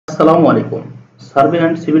আসসালামু আলাইকুম। Survey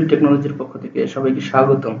and civil টেকনোলজির পক্ষ থেকে সবাইকে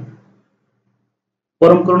স্বাগতম।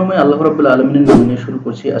 পরম করুণাময় আল্লাহ রাব্বুল আলামিনের নাম নিয়ে শুরু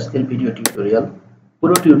করছি আজকের ভিডিও টিউটোরিয়াল।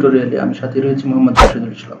 পুরো টিউটোরিয়ালে আমি সাথে রয়েছি মোহাম্মদ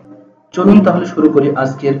রাশিদুল ইসলাম। চলুন তাহলে শুরু করি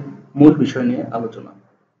আজকের মূল বিষয় নিয়ে আলোচনা।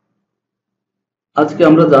 আজকে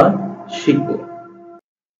আমরা যা শিখব,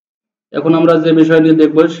 এখন আমরা যে বিষয় নিয়ে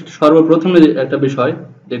দেখব, সর্বপ্রথমে একটা বিষয়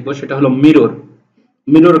দেখব সেটা হলো মিরর।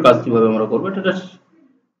 মিরর কাজ কিভাবে আমরা করবো, এটা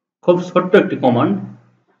খুব ছোট্ট একটি কমান্ড,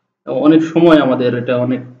 অনেক সময় আমাদের এটা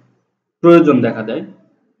অনেক প্রয়োজন দেখা দেয়।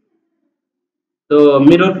 তো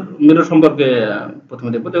মিরর মিরর সম্পর্কে প্রথমে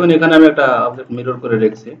দেখবো। দেখুন এখানে আমি একটা অবজেক্ট মিরর করে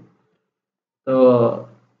রেখেছি। তো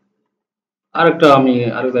আরেকটা আমি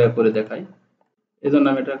আরেক জায়গায় করে দেখাই, এই জন্য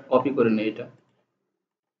আমি এটা কপি করে নিই। এটা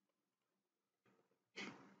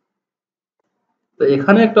তো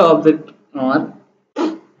এখানে একটা অবজেক্ট আমার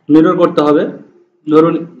মিরর করতে হবে।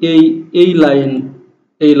 ধরুন এই এই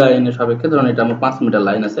লাইনের সাপেক্ষে ধরুন এটা আমার 5 মিটার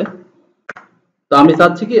লাইন আছে। তো আমি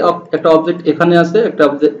চাচ্ছি কি একটা অবজেক্ট এখানে আছে, একটা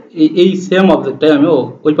অবজেক্ট এই সেম অবজেক্টটাই আমি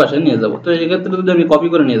ওই পাশে নিয়ে যাব। তো এই ক্ষেত্রে যদি আমি কপি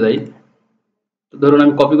করে নিয়ে যাই, তো ধরুন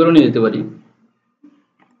আমি কপি করে নিয়ে যেতে পারি,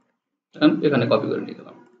 এখানে কপি করে নিয়ে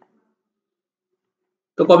গেলাম।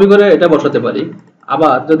 তো কপি করে এটা বসাতে পারি।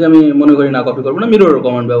 আবার যদি আমি মনে করি না কপি করবো না, মিরর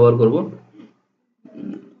কমান্ড ব্যবহার করব।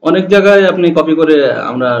 অনেক জায়গায় আপনি কপি করে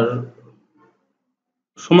আমরা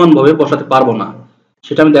সমানভাবে বসাতে পারবো না,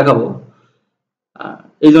 সেটা আমি দেখাবো।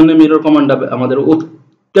 এই জন্য মিরর কমান্ডটা আমাদের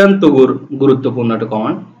অত্যন্ত গুরুত্বপূর্ণ একটা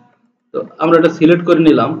কমান্ড। তো আমরা এটা সিলেক্ট করে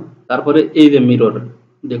নিলাম। তারপরে এই যে মিরর,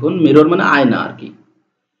 দেখুন মিরর মানে আয়না আর কি।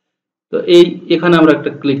 তো এখানে আমরা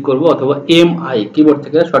একটা ক্লিক করব, অথবা MI কিবোর্ড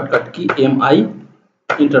থেকে শর্টকাট কি MI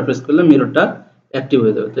ইন্টারপ্রেস করলে মিররটা অ্যাক্টিভ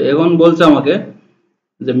হয়ে যাবে। তো এখন বলছে আমাকে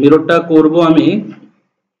যে মিররটা করব আমি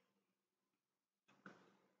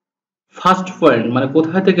ফার্স্ট পয়েন্ট, মানে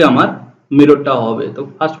কোথায় থেকে আমার মিররটা হবে। তো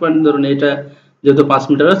ফার্স্ট পয়েন্ট ধরুন এটা যেহেতু 5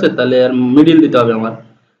 মিটার আছে, তাহলে আর মিডিল দিতে হবে আমার।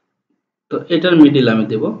 তো এটার মিডিল আমি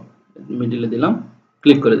দেব, মিডিলে দিলাম,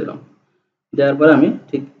 ক্লিক করে দিলাম। দেওয়ার পরে আমি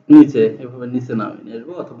ঠিক নিচে এভাবে নিচে নামিয়ে নিয়ে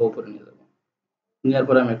আসবো অথবা উপরে নিয়ে যাবো। নেওয়ার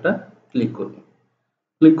পরে আমি একটা ক্লিক করব।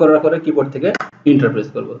 ক্লিক করার পরে কিবোর্ড থেকে ইন্টারপ্রেস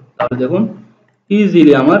করব। তাহলে দেখুন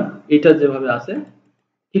ইজিলি আমার এটা যেভাবে আছে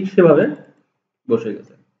ঠিক সেভাবে বসে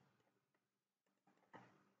গেছে।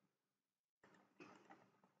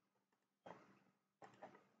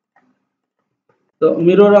 তো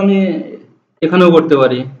মিরর আমি এখানেও করতে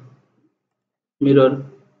পারি। মিরর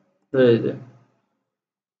হয়ে যায়,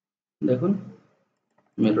 দেখুন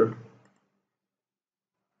মিরর,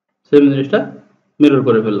 সেম জিনিসটা মিরর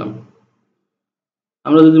করে ফেললাম।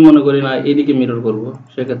 আমরা যদি মনে করি না এইদিকে মিরর করব,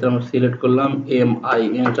 সেক্ষেত্রে আমরা সিলেক্ট করলাম MI,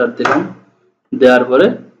 এন্টার দিলাম। দেওয়ার পরে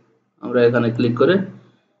আমরা এখানে ক্লিক করে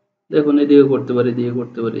দেখুন এদিকে করতে পারি, এদিকে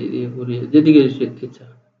করতে পারি, এদিকে করি, যেদিকে ইচ্ছা।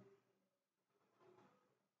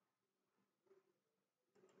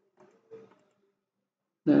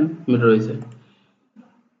 মিরর হয়েছে।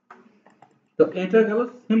 তো এটা গেল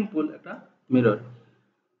সিম্পল একটা মিরর।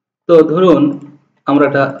 তো ধরুন আমরা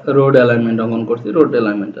একটা রোড অ্যালাইনমেন্ট অঙ্কন করছি, রোড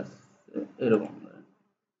অ্যালাইনমেন্ট আছে এরকম,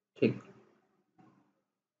 ঠিক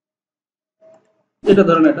এটা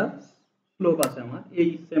ধরুন একটা স্লোপ আছে আমার, এই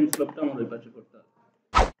সেম স্লোপটা আমার ওই পাশে করতে হবে।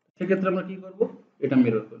 সেক্ষেত্রে আমরা কি করব, এটা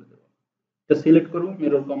মিরর করে দেবো। এটা সিলেক্ট করব,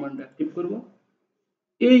 মিরর কমান্ড অ্যাক্টিভ করব।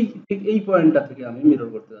 ঠিক এই পয়েন্টটা থেকে আমি মিরর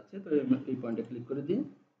করতে যাচ্ছি। তো এই পয়েন্টে ক্লিক করে দিয়ে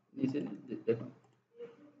নিচে দেখুন।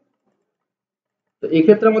 তো এই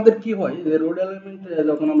ক্ষেত্রে আমাদের কি হয়, যে রোড অ্যালাইনমেন্ট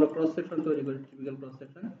যখন আমরা ক্রস সেকশন তৈরি করি, টিপিক্যাল ক্রস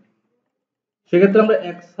সেকশন, সেক্ষেত্রে আমরা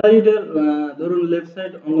এক সাইডের ধরুন লেফট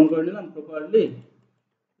সাইড অঙ্কন করে নিলাম প্রপারলি,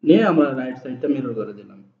 নিয়ে আমরা রাইট সাইডটা মিরর করে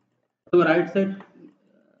দিলাম। তো রাইট সাইড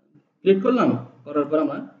ক্লিক করলাম, করার পর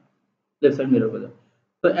আমরা লেফট সাইড মিরর করে দিলাম।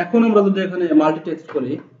 তো এখন আমরা যদি এখানে মাল্টি টেক্সট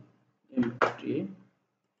করি, এমটি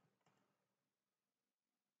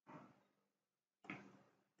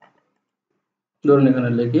ধরুন এখানে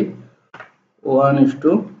লিখি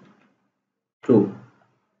 1:2,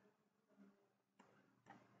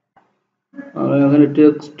 আমরা এখানে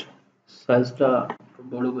টেক্সট সাইজটা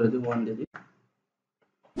বড় করে দিই, 1 দিয়ে দিই।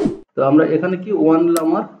 তো আমরা এখানে কি 1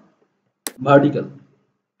 আমার ভার্টিক্যাল,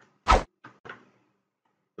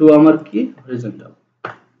 2 আমার কি হরিজন্টাল।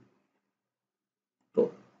 তো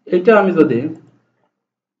এটা আমি যদি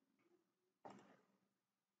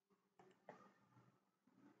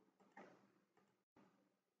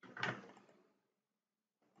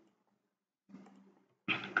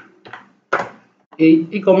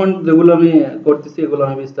এই কমান্ড যেগুলো আমি করতেছি, এগুলো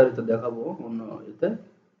আমি বিস্তারিত দেখাবো অন্য এতে।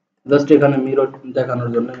 জাস্ট এখানে মিরর দেখানোর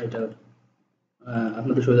জন্য এটা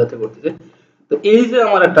আপনাদের সুবিধার্থে করতেছি। তো এই যে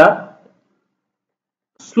আমার একটা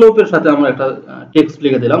স্লোপের সাথে আমরা একটা টেক্সট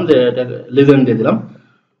লিখে দিলাম, যে এটা লিজেন্ড দিয়ে দিলাম,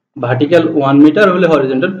 ভার্টিক্যাল 1 মিটার হলে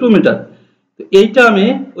হরিজন্টাল 2 মিটার। তো এইটা আমি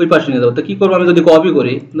ওই পাশে নিয়ে যাবো। তো কি করবো, আমি যদি কপি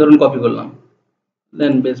করি, ধরুন কপি করলাম,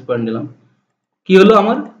 দেন বেস পয়েন্ট দিলাম, কি হলো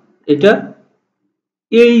আমার এটা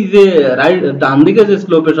এই যে রাইট ডান দিকে যে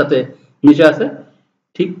স্লোপের সাথে মিশে আছে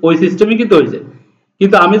ঠিক ওই সিস্টেমই কিন্তু হয়েছে।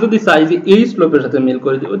 কিন্তু আমি যদি চাই যে এই স্লোপের সাথে মিল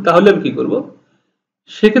করে দেবো, তাহলে আমি কি করব,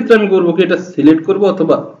 সেক্ষেত্রে আমি করবো কি, এটা সিলেক্ট করব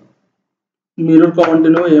অথবা মিরর কমান্ডে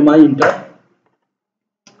নেব, এমআই ইন্টার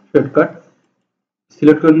শর্টকাট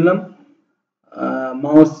সিলেক্ট করে নিলাম,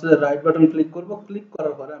 মাউস রাইট বাটন ক্লিক করব, ক্লিক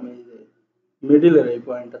করার পরে আমি এই যে মিডলের এই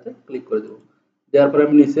পয়েন্টটাতে ক্লিক করে দেবো, দেওয়ার পরে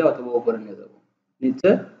আমি নিচে অথবা উপরে নিয়ে যাব, নিচে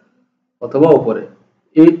অথবা উপরে।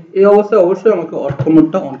 এই এই অবস্থায় অবশ্যই আমাকে অর্থ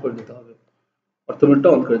মোডটা অন করে দিতে হবে। অর্থ মোডটা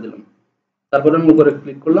অন করে দিলাম, তারপরে আমি উপরে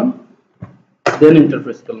ক্লিক করলাম, দেন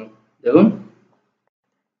ইন্টারফেস করলাম, দেখুন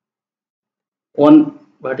one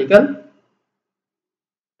vertical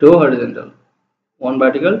two horizontal, one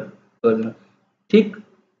vertical two horizontal, ঠিক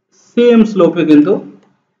সেম স্লোপে কিন্তু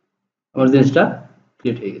আমার জিনিসটা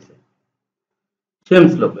ক্রিয়েট হয়ে গেছে, সেম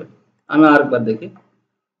স্লোপে। আমি আরেকবার দেখি,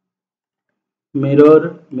 মিরর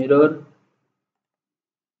মিরর,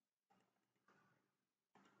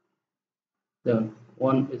 দেখুন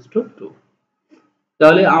 1:2।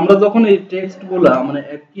 তাহলে আমরা যখন এই টেক্সট গুলা মানে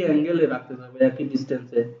একই অ্যাঙ্গেলে রাখতে চাবো, একই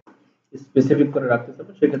ডিস্টেন্সে স্পেসিফিক করে রাখতে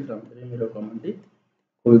চাবো, সেক্ষেত্রে আমাদের এই মিরর কমান্ডটি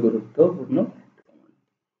খুবই গুরুত্বপূর্ণ।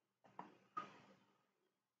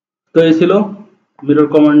 তো এই ছিল মিরর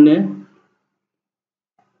কমান্ড নিয়ে।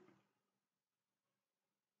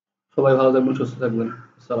 সবাই ভালো থাকবেন, সুস্থ থাকবেন।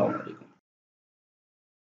 আসসালামু আলাইকুম।